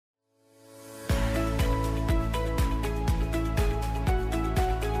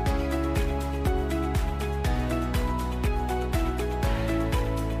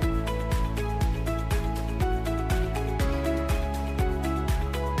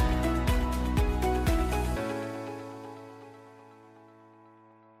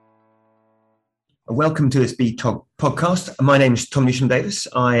Welcome to this BTOG podcast. My name is Tom Newsham-Davis.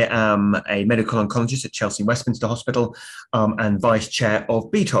 I am a medical oncologist at Chelsea Westminster Hospital and vice chair of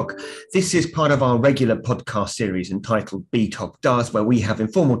BTOG. This is part of our regular podcast series entitled BTOG Does, where we have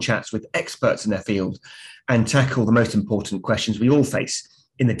informal chats with experts in their field and tackle the most important questions we all face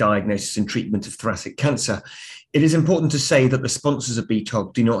in the diagnosis and treatment of thoracic cancer. It is important to say that the sponsors of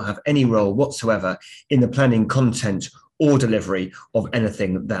BTOG do not have any role whatsoever in the planning, content, or delivery of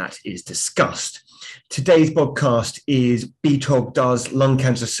anything that is discussed. Today's podcast is BTOG Does Lung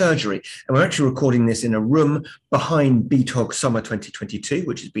Cancer Surgery, and we're actually recording this in a room behind BTOG Summer 2022,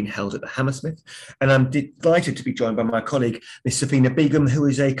 which has been held at the Hammersmith. And I'm delighted to be joined by my colleague, Ms. Safina Begum, who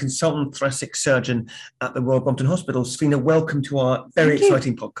is a consultant thoracic surgeon at the Royal Brompton Hospital. Safina, welcome to our very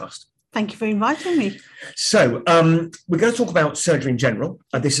exciting podcast. Thank you for inviting me. So we're going to talk about surgery in general.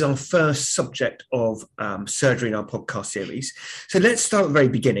 This is our first subject of surgery in our podcast series. So let's start at the very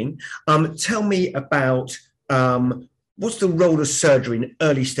beginning. Tell me about what's the role of surgery in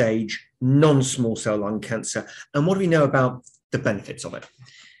early stage non-small cell lung cancer, and what do we know about the benefits of it?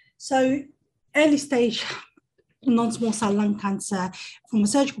 So early stage non-small cell lung cancer, from a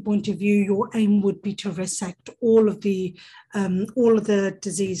surgical point of view, your aim would be to resect all of the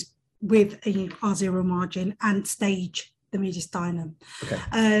disease with a R0 margin and stage the mediastinum. Okay.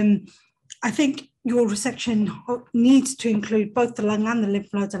 I think your resection needs to include both the lung and the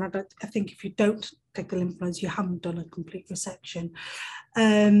lymph nodes, and I think if you don't take the lymph nodes, you haven't done a complete resection.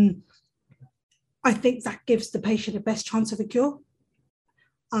 I think that gives the patient the best chance of a cure.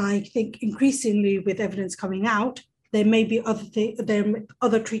 I think increasingly with evidence coming out, there may be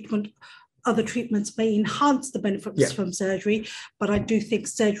other treatments may enhance the benefits from surgery, but I do think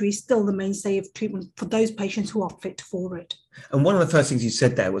surgery is still the mainstay of treatment for those patients who are fit for it. And one of the first things you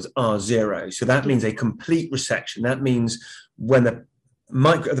said there was R0. So that means a complete resection. That means when the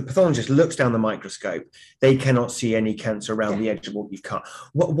pathologist looks down the microscope, they cannot see any cancer around the edge of what you've cut.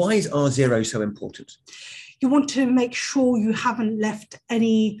 Why is R0 so important? You want to make sure you haven't left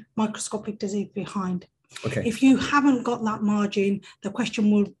any microscopic disease behind. Okay. If you haven't got that margin, the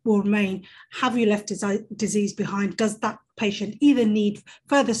question will remain, have you left disease behind? Does that patient either need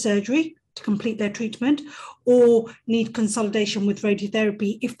further surgery to complete their treatment or need consolidation with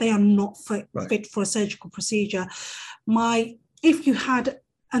radiotherapy if they are not fit for a surgical procedure? If you had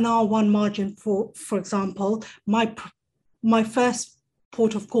an R1 margin, for example, my first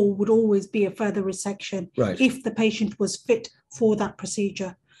port of call would always be a further resection if the patient was fit for that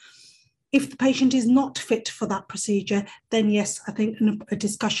procedure. If the patient is not fit for that procedure, then yes, I think a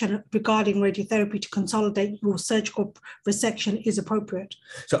discussion regarding radiotherapy to consolidate your surgical resection is appropriate.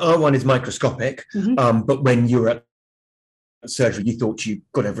 So R1 is microscopic, but when you were at surgery, you thought you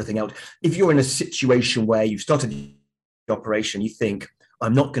got everything out. If you're in a situation where you've started the operation, you think,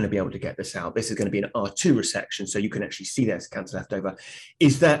 I'm not going to be able to get this out. This is going to be an R2 resection, so you can actually see there's cancer left over.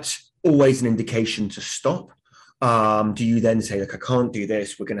 Is that always an indication to stop? Do you then say, look, I can't do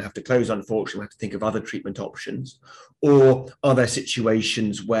this, we're going to have to close, unfortunately, we have to think of other treatment options? Or are there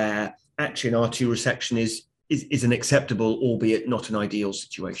situations where actually an R2 resection is an acceptable, albeit not an ideal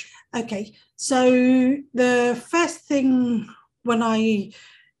situation? Okay, so the first thing when I'm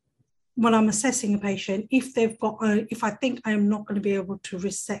assessing a patient, if I think I am not going to be able to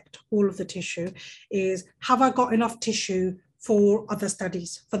resect all of the tissue, is have I got enough tissue for other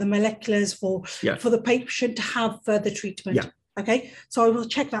studies, for the moleculars, for the patient to have further treatment. Yeah. Okay, so I will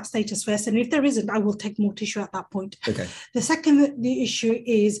check that status first, and if there isn't, I will take more tissue at that point. Okay. The issue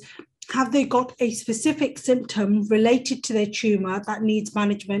is, have they got a specific symptom related to their tumor that needs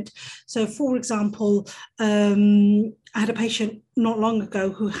management? So, for example, I had a patient not long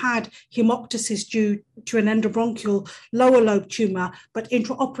ago who had hemoptysis due to an endobronchial lower lobe tumor, but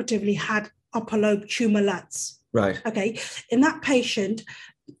intraoperatively had upper lobe tumor LUTs. Right. Okay. In that patient,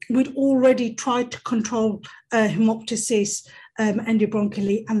 we'd already tried to control hemoptysis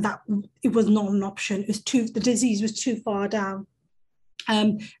endobronchially, and that it was not an option. The disease was too far down.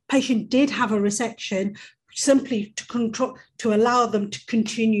 Patient did have a resection simply to allow them to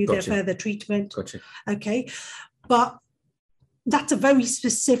continue their further treatment. Gotcha. Okay. But that's a very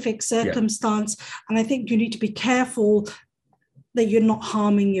specific circumstance. And I think you need to be careful that you're not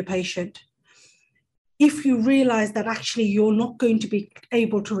harming your patient. If you realize that actually you're not going to be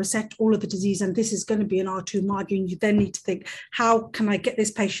able to resect all of the disease and this is going to be an R2 margin, you then need to think, how can I get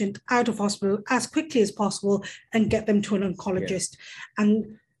this patient out of hospital as quickly as possible and get them to an oncologist?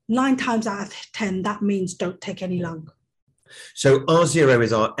 And 9 times out of 10, that means don't take any lung. So R0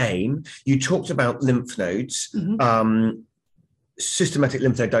 is our aim. You talked about lymph nodes. Systematic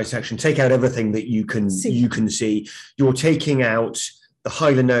lymph node dissection, take out everything that you can see. You're taking out the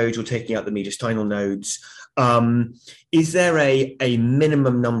hilar nodes or taking out the mediastinal nodes. Is there a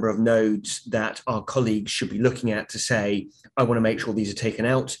minimum number of nodes that our colleagues should be looking at to say, I want to make sure these are taken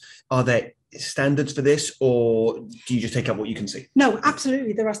out? Are there standards for this, or do you just take out what you can see? No,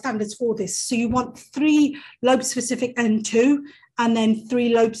 absolutely. There are standards for this. So you want 3 lobe-specific N2 and then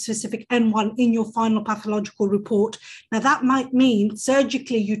 3 lobe-specific N1 in your final pathological report. Now, that might mean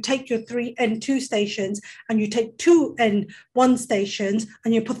surgically you take your 3 N2 stations and you take 2 N1 stations,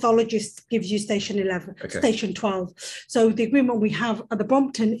 and your pathologist gives you station 11, station 12. So the agreement we have at the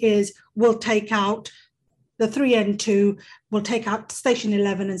Brompton is we'll take out the 3 N2, will take out station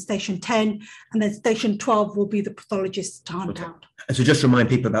 11 and station 10, and then station 12 will be the pathologist's hunt out. And so just remind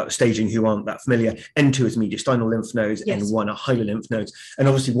people about the staging who aren't that familiar. N2 is mediastinal lymph nodes, yes. N1 are hilar lymph nodes. And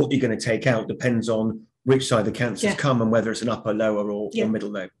obviously what you're going to take out depends on which side the cancer's come and whether it's an upper, lower or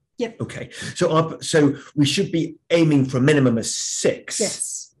middle node. Yeah. Okay. So we should be aiming for a minimum of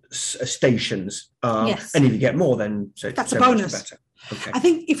 6 stations. Yes. And if you get more, then that's a bonus. Better. Okay. I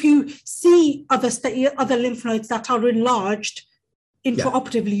think if you see other lymph nodes that are enlarged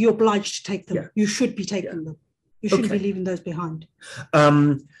intraoperatively, you're obliged to take them. Yeah. You should be taking them. You shouldn't be leaving those behind.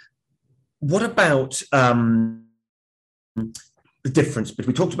 What about the difference? But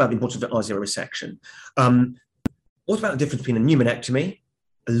we talked about the importance of R0 resection. What about the difference between a pneumonectomy,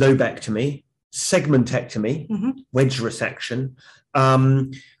 a lobectomy, segmentectomy, wedge resection?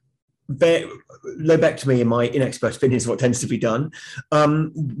 Lobectomy, in my inexpert opinion, is what tends to be done.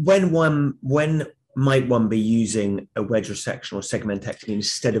 When might one be using a wedge resection or segmentectomy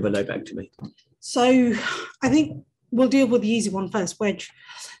instead of a lobectomy? So I think we'll deal with the easy one first, wedge.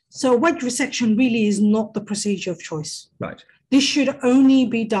 So wedge resection really is not the procedure of choice. Right. This should only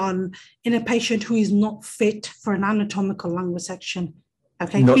be done in a patient who is not fit for an anatomical lung resection.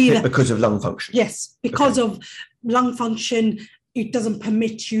 Okay. Not fit because of lung function. Yes, because of lung function. It doesn't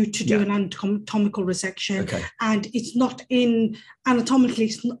permit you to do an anatomical resection, and it's not anatomically.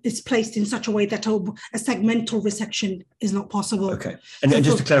 It's placed in such a way that a segmental resection is not possible. Okay, and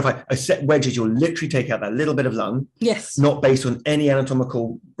just to clarify, a set wedge is you'll literally take out that little bit of lung. Yes. Not based on any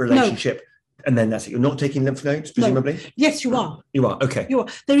anatomical relationship. No. And then that's it. You're not taking lymph nodes, presumably? No. Yes, you are. You are, okay. You are.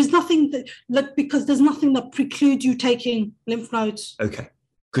 There is nothing because there's nothing that precludes you taking lymph nodes. Okay,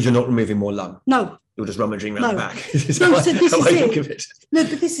 because you're not removing more lung. No. You're just rummaging around the back. No, so this is it. No,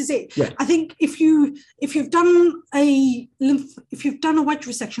 but this is it. Yeah. I think if you've done a wedge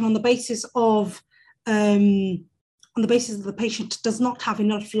resection on the basis of the patient does not have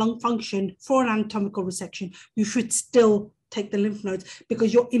enough lung function for an anatomical resection, you should still take the lymph nodes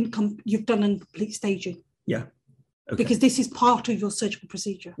because you've done incomplete staging. Yeah. Okay. Because this is part of your surgical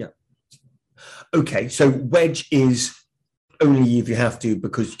procedure. Yeah. Okay, so wedge is only if you have to,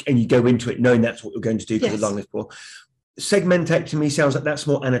 and you go into it knowing that's what you're going to do because the lung is poor. Segmentectomy sounds like that's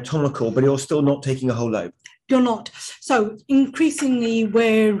more anatomical, but you're still not taking a whole lobe. You're not. So increasingly,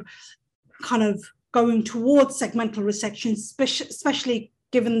 we're kind of going towards segmental resection, especially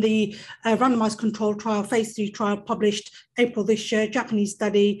given the randomized control trial, phase 3 trial published April this year, Japanese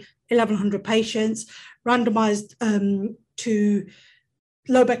study, 1,100 patients, randomized to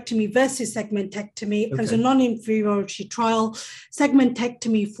lobectomy versus segmentectomy. It was a non-inferiority trial.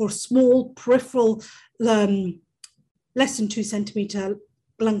 Segmentectomy for small peripheral, less than 2 centimeter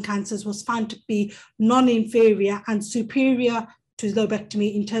lung cancers was found to be non-inferior and superior to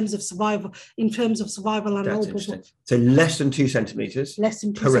lobectomy in terms of survival and overall. So less than 2 centimeters. Less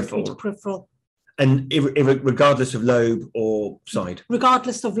than 2 centimeter peripheral. And regardless of lobe or side?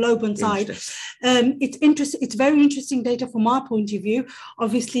 Regardless of lobe and side. It's interesting. It's very interesting data from our point of view.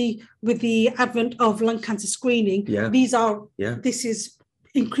 Obviously, with the advent of lung cancer screening, this is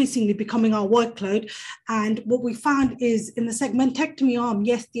increasingly becoming our workload. And what we found is in the segmentectomy arm,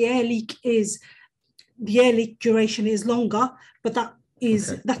 yes, the air leak duration is longer, but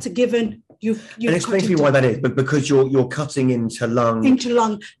that's a given. And explain to me why that is, but because you're cutting into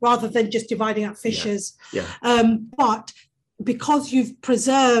lung rather than just dividing up fissures. But because you've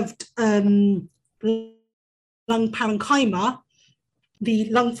preserved lung parenchyma,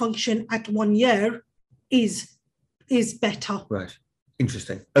 the lung function at 1 year is better. Right.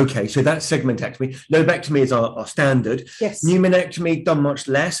 Interesting. Okay, so that's segmentectomy. Lobectomy is our standard. Yes. Pneumonectomy, done much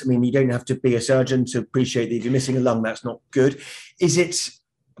less. I mean, you don't have to be a surgeon to appreciate that if you're missing a lung, that's not good. Is it?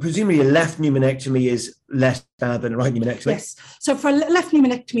 Presumably a left pneumonectomy is less bad than a right pneumonectomy? Yes. So for a left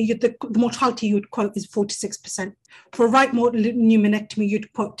pneumonectomy, the mortality you would quote is 46%. For a right pneumonectomy,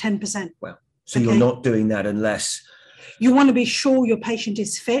 you'd quote 10%. Well, so you're not doing that unless... You want to be sure your patient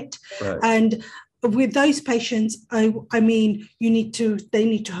is fit. Right. And with those patients, I mean, they need to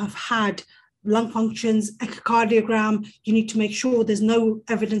have had lung functions, echocardiogram. You need to make sure there's no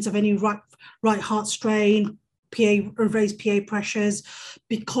evidence of any right heart strain, raised PA pressures,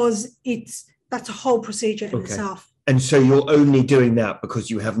 because that's a whole procedure in itself. And so you're only doing that because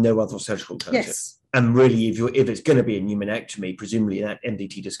you have no other surgical alternative. Yes. And really, if it's going to be a pneumonectomy, presumably in that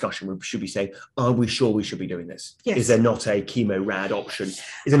MDT discussion, should we say, are we sure we should be doing this? Yes. Is there not a chemo-rad option? Is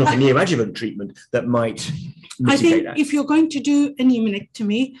there not a neoadjuvant treatment that might mitigate I think that? if you're going to do a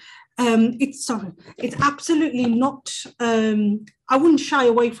pneumonectomy, it's absolutely not, I wouldn't shy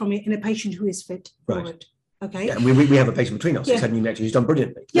away from it in a patient who is fit for it. Okay. Yeah, and we have a patient between us who's had pneumonectomy who's done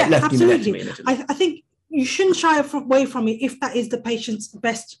brilliantly. Yeah, left absolutely. Pneumonectomy in Italy. I think you shouldn't shy away from it if that is the patient's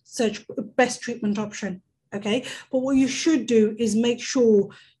best treatment option. Okay. But what you should do is make sure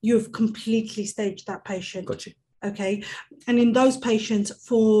you've completely staged that patient. Got you. Okay. And in those patients,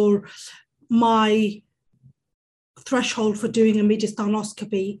 for my threshold for doing a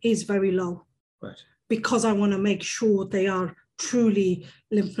mediastinoscopy is very low. Right. Because I want to make sure they are truly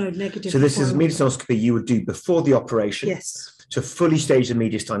lymph node negative. So this is a mediastinoscopy you would do before the operation. Yes. To fully stage the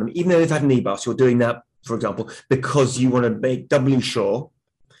mediastinum, even though they've had an EBUS, you're doing that, for example, because you want to make doubly sure.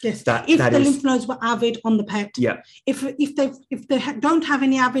 Yes. That if the lymph nodes were avid on the PET. Yeah. If they don't have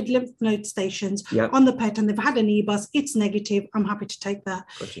any avid lymph node stations on the PET and they've had an EBUS, it's negative. I'm happy to take that.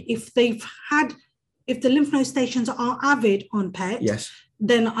 If the lymph node stations are avid on PET, yes,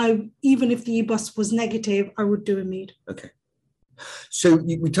 then even if the EBUS was negative, I would do a MED. Okay. So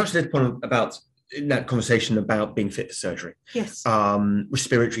we touched upon about in that conversation about being fit for surgery. Yes.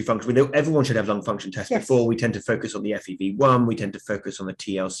 Respiratory function. We know everyone should have lung function tests before. We tend to focus on the FEV1. We tend to focus on the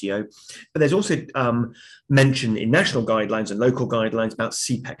TLCO. But there's also mention in national guidelines and local guidelines about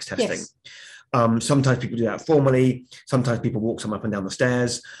CPEX testing. Yes. Sometimes people do that formally. Sometimes people walk some up and down the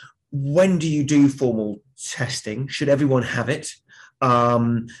stairs. When do you do formal testing? Should everyone have it?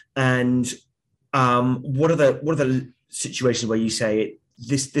 And what are the situations where you say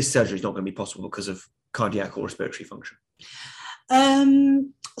this surgery is not going to be possible because of cardiac or respiratory function?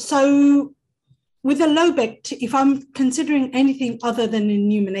 So with a lobectomy, if I'm considering anything other than a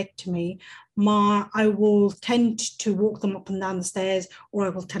pneumonectomy, I will tend to walk them up and down the stairs, or I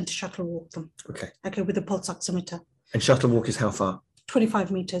will tend to shuttle walk them. Okay, with a pulse oximeter. And shuttle walk is how far?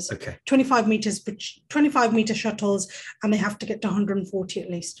 25 meters. Okay. 25 meters, 25 meter shuttles, and they have to get to 140 at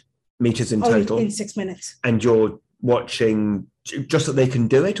least. Meters in total? In 6 minutes. And you're watching just that they can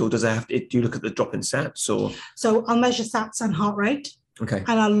do it, or do you look at the drop in sats? Or so I'll measure sats and heart rate. Okay.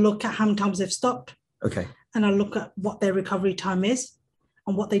 And I'll look at how many times they've stopped. Okay. And I'll look at what their recovery time is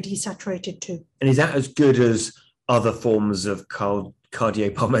and what they desaturated to. And is that as good as other forms of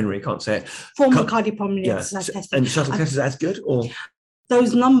cardiopulmonary? I can't say it. Formal cardiopulmonary testing. And shuttle test is as good, or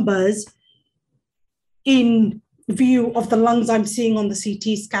those numbers in view of the lungs I'm seeing on the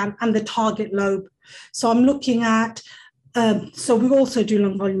CT scan and the target lobe. So I'm looking at, so we also do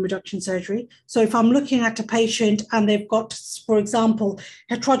lung volume reduction surgery. So if I'm looking at a patient and they've got, for example,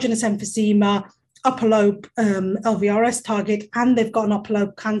 heterogeneous emphysema, upper lobe LVRS target, and they've got an upper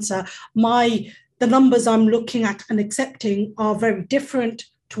lobe cancer, the numbers I'm looking at and accepting are very different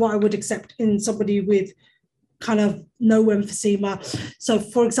to what I would accept in somebody with kind of no emphysema. So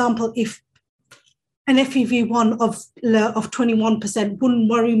for example, if an FEV1 of 21% wouldn't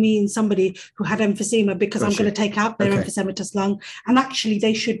worry me in somebody who had emphysema, because I'm going to take out their emphysematous lung, and actually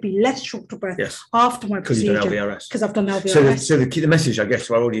they should be less short of breath after my procedure because I've done LVRS. So the message, I guess,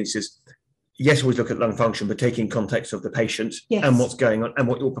 to our audience is, yes, always look at lung function, but taking context of the patient and what's going on and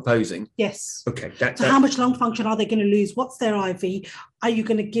what you're proposing. Yes. Okay. So how much lung function are they going to lose? What's their IV? Are you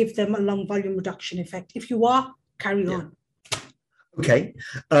going to give them a lung volume reduction effect? If you are, carry on. Okay.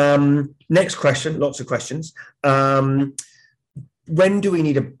 Next question, lots of questions. When do we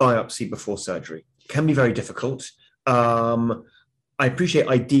need a biopsy before surgery? Can be very difficult. I appreciate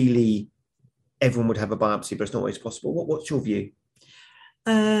ideally everyone would have a biopsy, but it's not always possible. What's your view?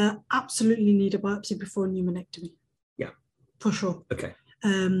 Absolutely need a biopsy before pneumonectomy. Yeah. For sure. Okay.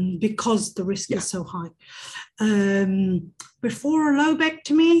 Because the risk is so high. Before a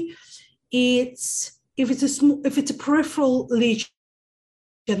lobectomy, if it's a peripheral lesion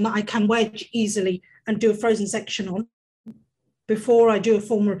that I can wedge easily and do a frozen section on, before I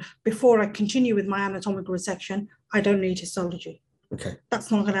continue with my anatomical resection, I don't need histology. Okay. That's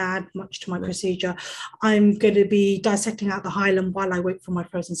not going to add much to my procedure. I'm going to be dissecting out the hilum while I wait for my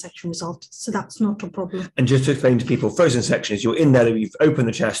frozen section result. So that's not a problem. And just to explain to people, frozen section is you're in there, you've opened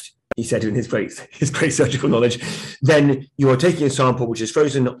the chest, he said in his great surgical knowledge, then you are taking a sample which is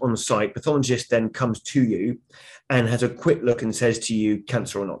frozen on site. Pathologist then comes to you and has a quick look and says to you,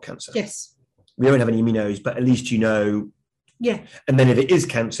 cancer or not cancer. Yes. We don't have any immunos, but at least you know. Yeah. And then if it is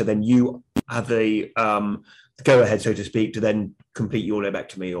cancer, then you have the go ahead, so to speak, to then complete your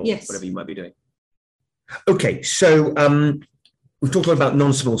lobectomy or Yes. whatever you might be doing. Okay, so we've talked a lot about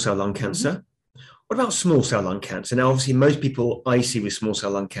non-small cell lung cancer. What about small cell lung cancer? Now, obviously, most people I see with small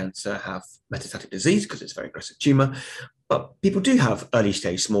cell lung cancer have metastatic disease because it's a very aggressive tumor, but people do have early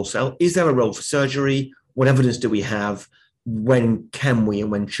stage small cell. Is there a role for surgery? What evidence do we have? When can we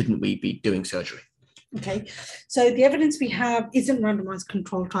and when shouldn't we be doing surgery? Okay, so the evidence we have isn't randomized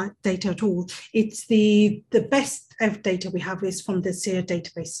control data at all. It's the best data we have is from the SEER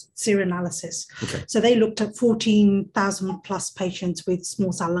database, SEER analysis. Okay. So they looked at 14,000 plus patients with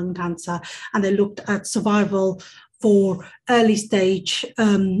small cell lung cancer, and they looked at survival for early stage,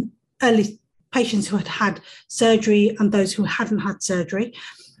 early patients who had had surgery and those who hadn't had surgery.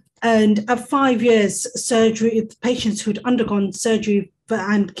 And at 5 years, surgery, patients who'd undergone surgery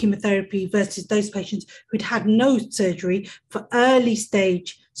and chemotherapy versus those patients who'd had no surgery for early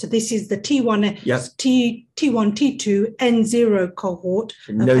stage. So this is the T1, yep. T1, T2, N0 cohort.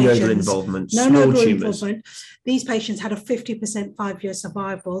 No nodal involvement, no small nodal involvement. These patients had a 50% 5-year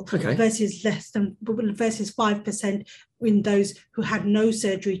survival versus 5% in those who had no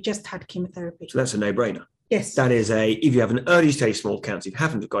surgery, just had chemotherapy. So that's a no-brainer. Yes. That is if you have an early stage small cancer, you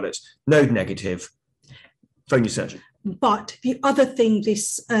haven't got it, node negative, phone your surgeon. But the other thing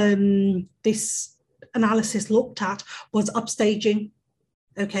this analysis looked at was upstaging,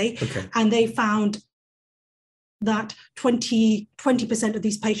 okay? And they found that 20% of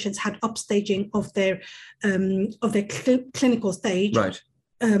these patients had upstaging of their clinical stage, right?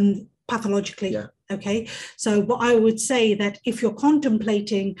 Pathologically, yeah. Okay. So what I would say that if you're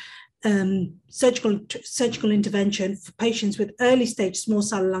contemplating surgical intervention for patients with early stage small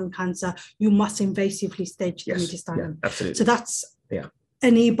cell lung cancer, you must invasively stage the mediastinum. Yeah, absolutely. So that's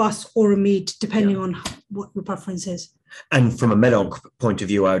an EBUS or a MED, depending on what your preference is. And from a med-onc point of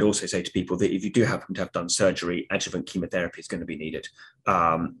view, I would also say to people that if you do happen to have done surgery, adjuvant chemotherapy is going to be needed.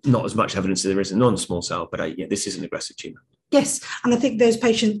 Not as much evidence as there is in non-small cell, but this is an aggressive tumor. Yes, and I think these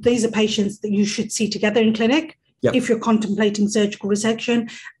are patients that you should see together in clinic. Yep. If you're contemplating surgical resection,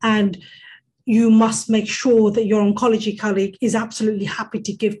 and you must make sure that your oncology colleague is absolutely happy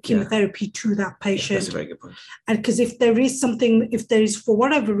to give chemotherapy to that patient. That's a very good point. And because if there is for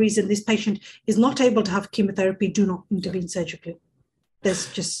whatever reason, this patient is not able to have chemotherapy, do not intervene surgically.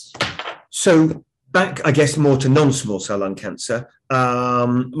 There's just... So back, I guess, more to non-small cell lung cancer.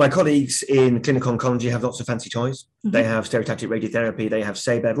 My colleagues in clinical oncology have lots of fancy toys. They have stereotactic radiotherapy. They have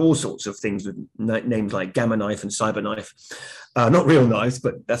SABEV, all sorts of things with names like Gamma Knife and Cyber Knife. Not real knives,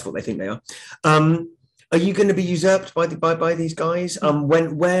 but that's what they think they are. Are you going to be usurped by these guys?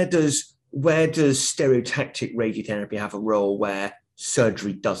 Where does stereotactic radiotherapy have a role where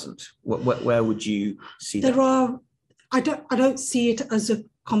surgery doesn't? Where would you see that? I don't see it as a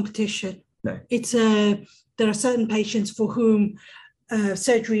competition. No. There are certain patients for whom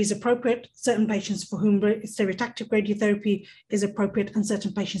surgery is appropriate, certain patients for whom stereotactic radiotherapy is appropriate, and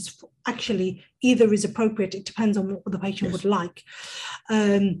certain patients actually either is appropriate. It depends on what the patient would like.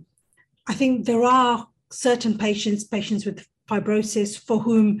 I think there are certain patients with fibrosis for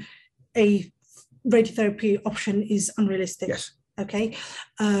whom a radiotherapy option is unrealistic. Yes. Okay.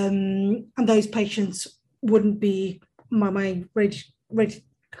 And those patients wouldn't be my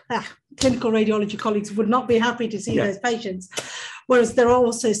clinical radiology colleagues would not be happy to see those patients. Whereas there are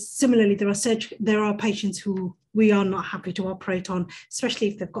also similarly, there are patients who we are not happy to operate on, especially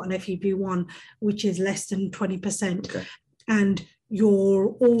if they've got an FEV1, which is less than 20%. Okay. And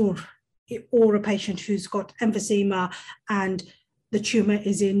or a patient who's got emphysema and the tumor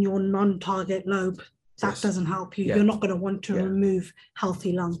is in your non-target lobe. That doesn't help you. You're not going to want to remove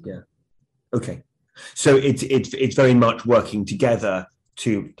healthy lung. Yeah. Okay. So it's very much working together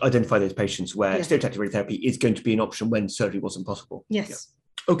to identify those patients where stereotactic radiotherapy is going to be an option when surgery wasn't possible. Yes.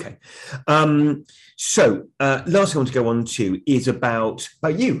 Yeah. Okay. So last thing I want to go on to is about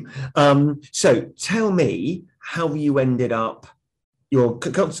you. So tell me how you ended up, your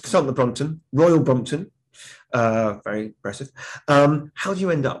consultant at Brompton, Royal Brompton, very impressive. How did you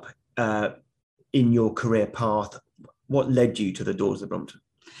end up in your career path? What led you to the doors of Brompton?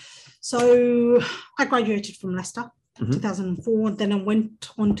 So I graduated from Leicester. 2004. Then I went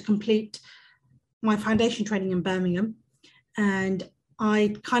on to complete my foundation training in Birmingham, and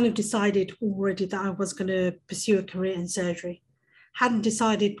I kind of decided already that I was going to pursue a career in surgery. Hadn't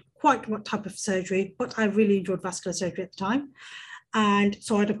decided quite what type of surgery, but I really enjoyed vascular surgery at the time. And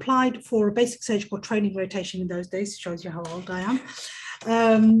so I'd applied for a basic surgical training rotation in those days. Shows you how old I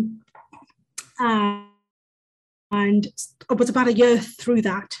am. And it was about a year through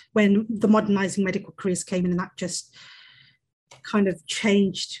that when the Modernising Medical Careers came in, and that just kind of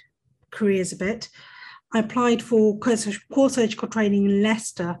changed careers a bit. I applied for core surgical training in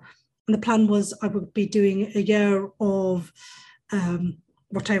Leicester, and the plan was I would be doing a year of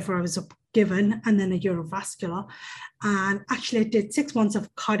whatever I was given, and then a year of vascular. And actually I did 6 months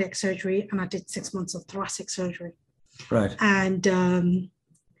of cardiac surgery, and I did 6 months of thoracic surgery. Right. And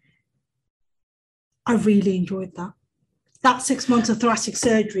I really enjoyed that. That 6 months of thoracic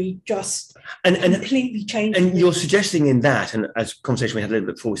surgery just completely changed. And you're suggesting in that, and as conversation we had a little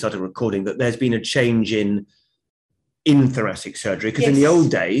bit before we started recording, that there's been a change in thoracic surgery, because in the old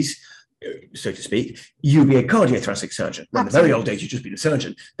days, so to speak, you'd be a cardiothoracic surgeon. Well, in the very old days, you'd just be a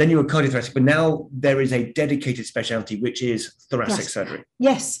surgeon. Then you were cardiothoracic, but now there is a dedicated specialty, which is thoracic surgery.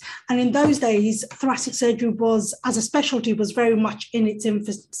 Yes. And in those days, thoracic surgery was, as a specialty, was very much in its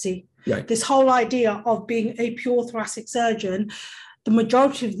infancy. Right. This whole idea of being a pure thoracic surgeon, the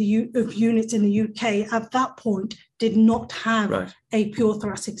majority of units in the UK at that point did not have a pure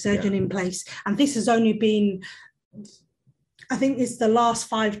thoracic surgeon in place. And this has only been, I think it's the last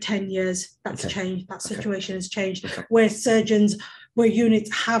 5-10 years that's changed. That situation has changed, where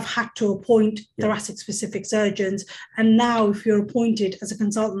units have had to appoint thoracic specific surgeons. And now if you're appointed as a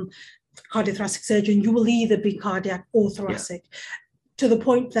consultant cardiothoracic surgeon, you will either be cardiac or thoracic. To the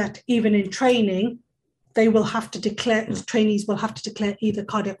point that even in training, they will have to declare, trainees will have to declare either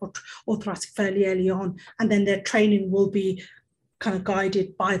cardiac or thoracic fairly early on, and then their training will be kind of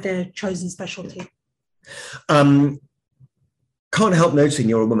guided by their chosen specialty. Can't help noticing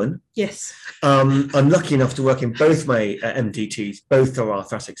you're a woman. Yes. I'm lucky enough to work in both my MDTs. Both of our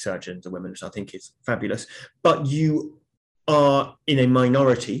thoracic surgeons are women, which I think is fabulous. But you are in a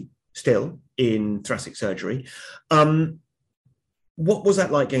minority still in thoracic surgery. What was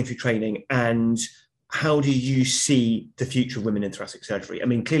that like going through training, and how do you see the future of women in thoracic surgery? I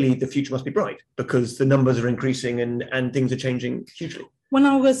mean, clearly the future must be bright, because the numbers are increasing and things are changing hugely. When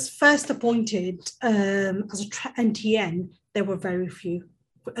I was first appointed as a NTN, there were very few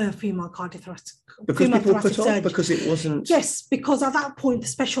female cardiothoracic. Because people put off, because it wasn't. Yes, because at that point the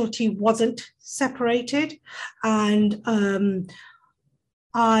specialty wasn't separated, and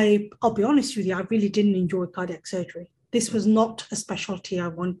I'll be honest with you, I really didn't enjoy cardiac surgery. This was not a specialty I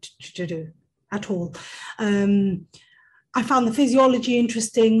wanted to do at all. I found the physiology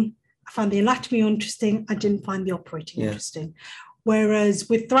interesting. I found the anatomy interesting. I didn't find the operating interesting. Whereas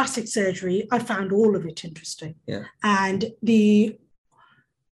with thoracic surgery, I found all of it interesting. Yeah. And the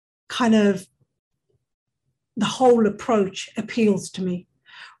kind of the whole approach appeals to me.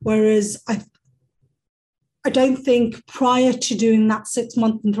 Whereas I don't think prior to doing that 6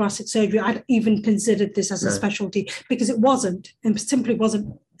 month in thoracic surgery, I'd even considered this as a specialty, because it simply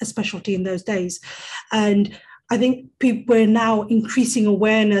wasn't a specialty in those days. And I think people are now increasing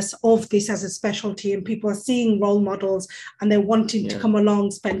awareness of this as a specialty, and people are seeing role models and they're wanting to come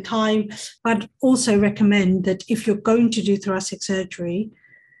along, spend time. I'd also recommend that if you're going to do thoracic surgery,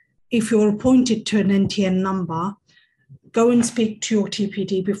 if you're appointed to an NTN number, go and speak to your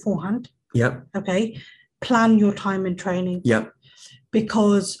TPD beforehand. Yep. Okay. Plan your time in training. Yep.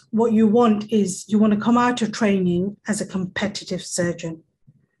 Because what you want is, you want to come out of training as a competitive surgeon.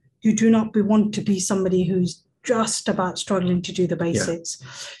 You do not want to be somebody who's just about struggling to do the basics.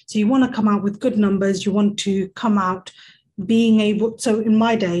 So you want to come out with good numbers. You want to come out being able. So in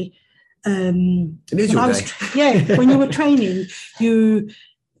my day, it is your day. When you were training,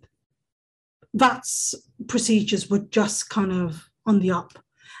 VATS procedures were just kind of on the up.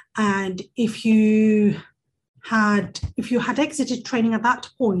 And if you had exited training at that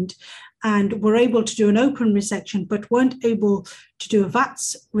point and were able to do an open resection but weren't able to do a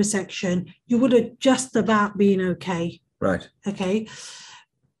VATS resection, you would have just about been okay. Right. Okay.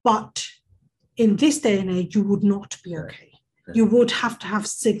 But in this day and age, you would not be okay. Yeah. You would have to have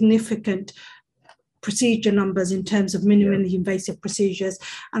significant procedure numbers in terms of minimally invasive procedures.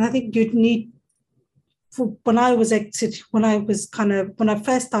 And I think you'd need, when I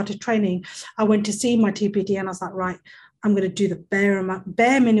first started training, I went to see my TPD and I was like, right, I'm going to do the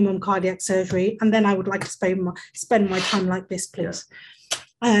bare minimum cardiac surgery, and then I would like to spend my time like this, please. Yeah.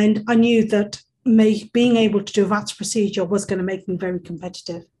 And I knew that being able to do a VATS procedure was going to make me very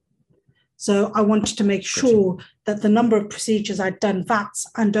competitive. So I wanted to make sure that the number of procedures I'd done VATS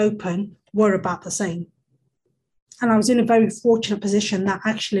and open were about the same. And I was in a very fortunate position that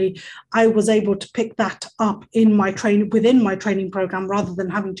actually I was able to pick that up in my within my training program, rather than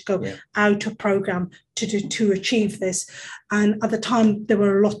having to go out of program to achieve this. And at the time, there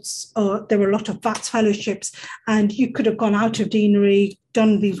were a lot of VATS fellowships, and you could have gone out of deanery,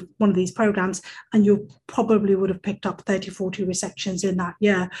 done one of these programs, and you probably would have picked up 30, 40 resections in that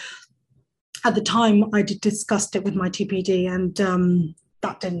year. At the time, I discussed it with my TPD, and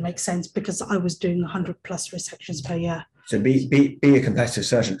that didn't make sense because I was doing 100 plus resections per year. So be a competitive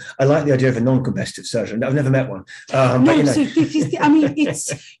surgeon. I like the idea of a non-competitive surgeon. I've never met one. No, but, you know. So this is, I mean,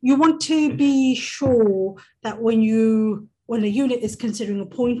 it's, you want to be sure that when a unit is considering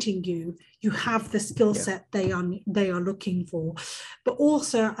appointing you, you have the skill set they are looking for. But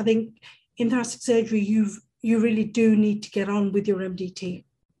also, I think in thoracic surgery, you really do need to get on with your MDT.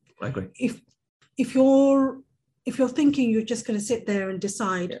 I agree. If you're thinking you're just going to sit there and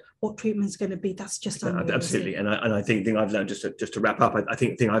decide what treatment's going to be, that's just unrealistic. Absolutely. And I think the thing I've learned, just to wrap up, I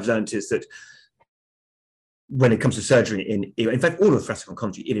think the thing I've learned is that when it comes to surgery, in fact, all of thoracic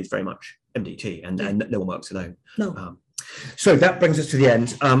oncology, it is very much MDT, and no one works alone. No. So that brings us to the end.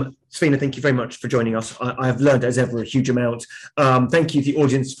 Svina, thank you very much for joining us. I've learned, as ever, a huge amount. Thank you to the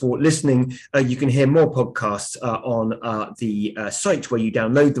audience for listening. You can hear more podcasts on the site where you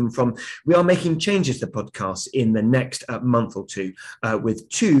download them from. We are making changes to podcasts in the next month or two with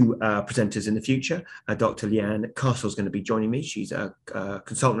two presenters in the future. Dr. Leanne Castle is going to be joining me. She's a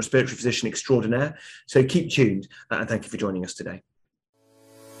consultant respiratory physician extraordinaire. So keep tuned, and thank you for joining us today.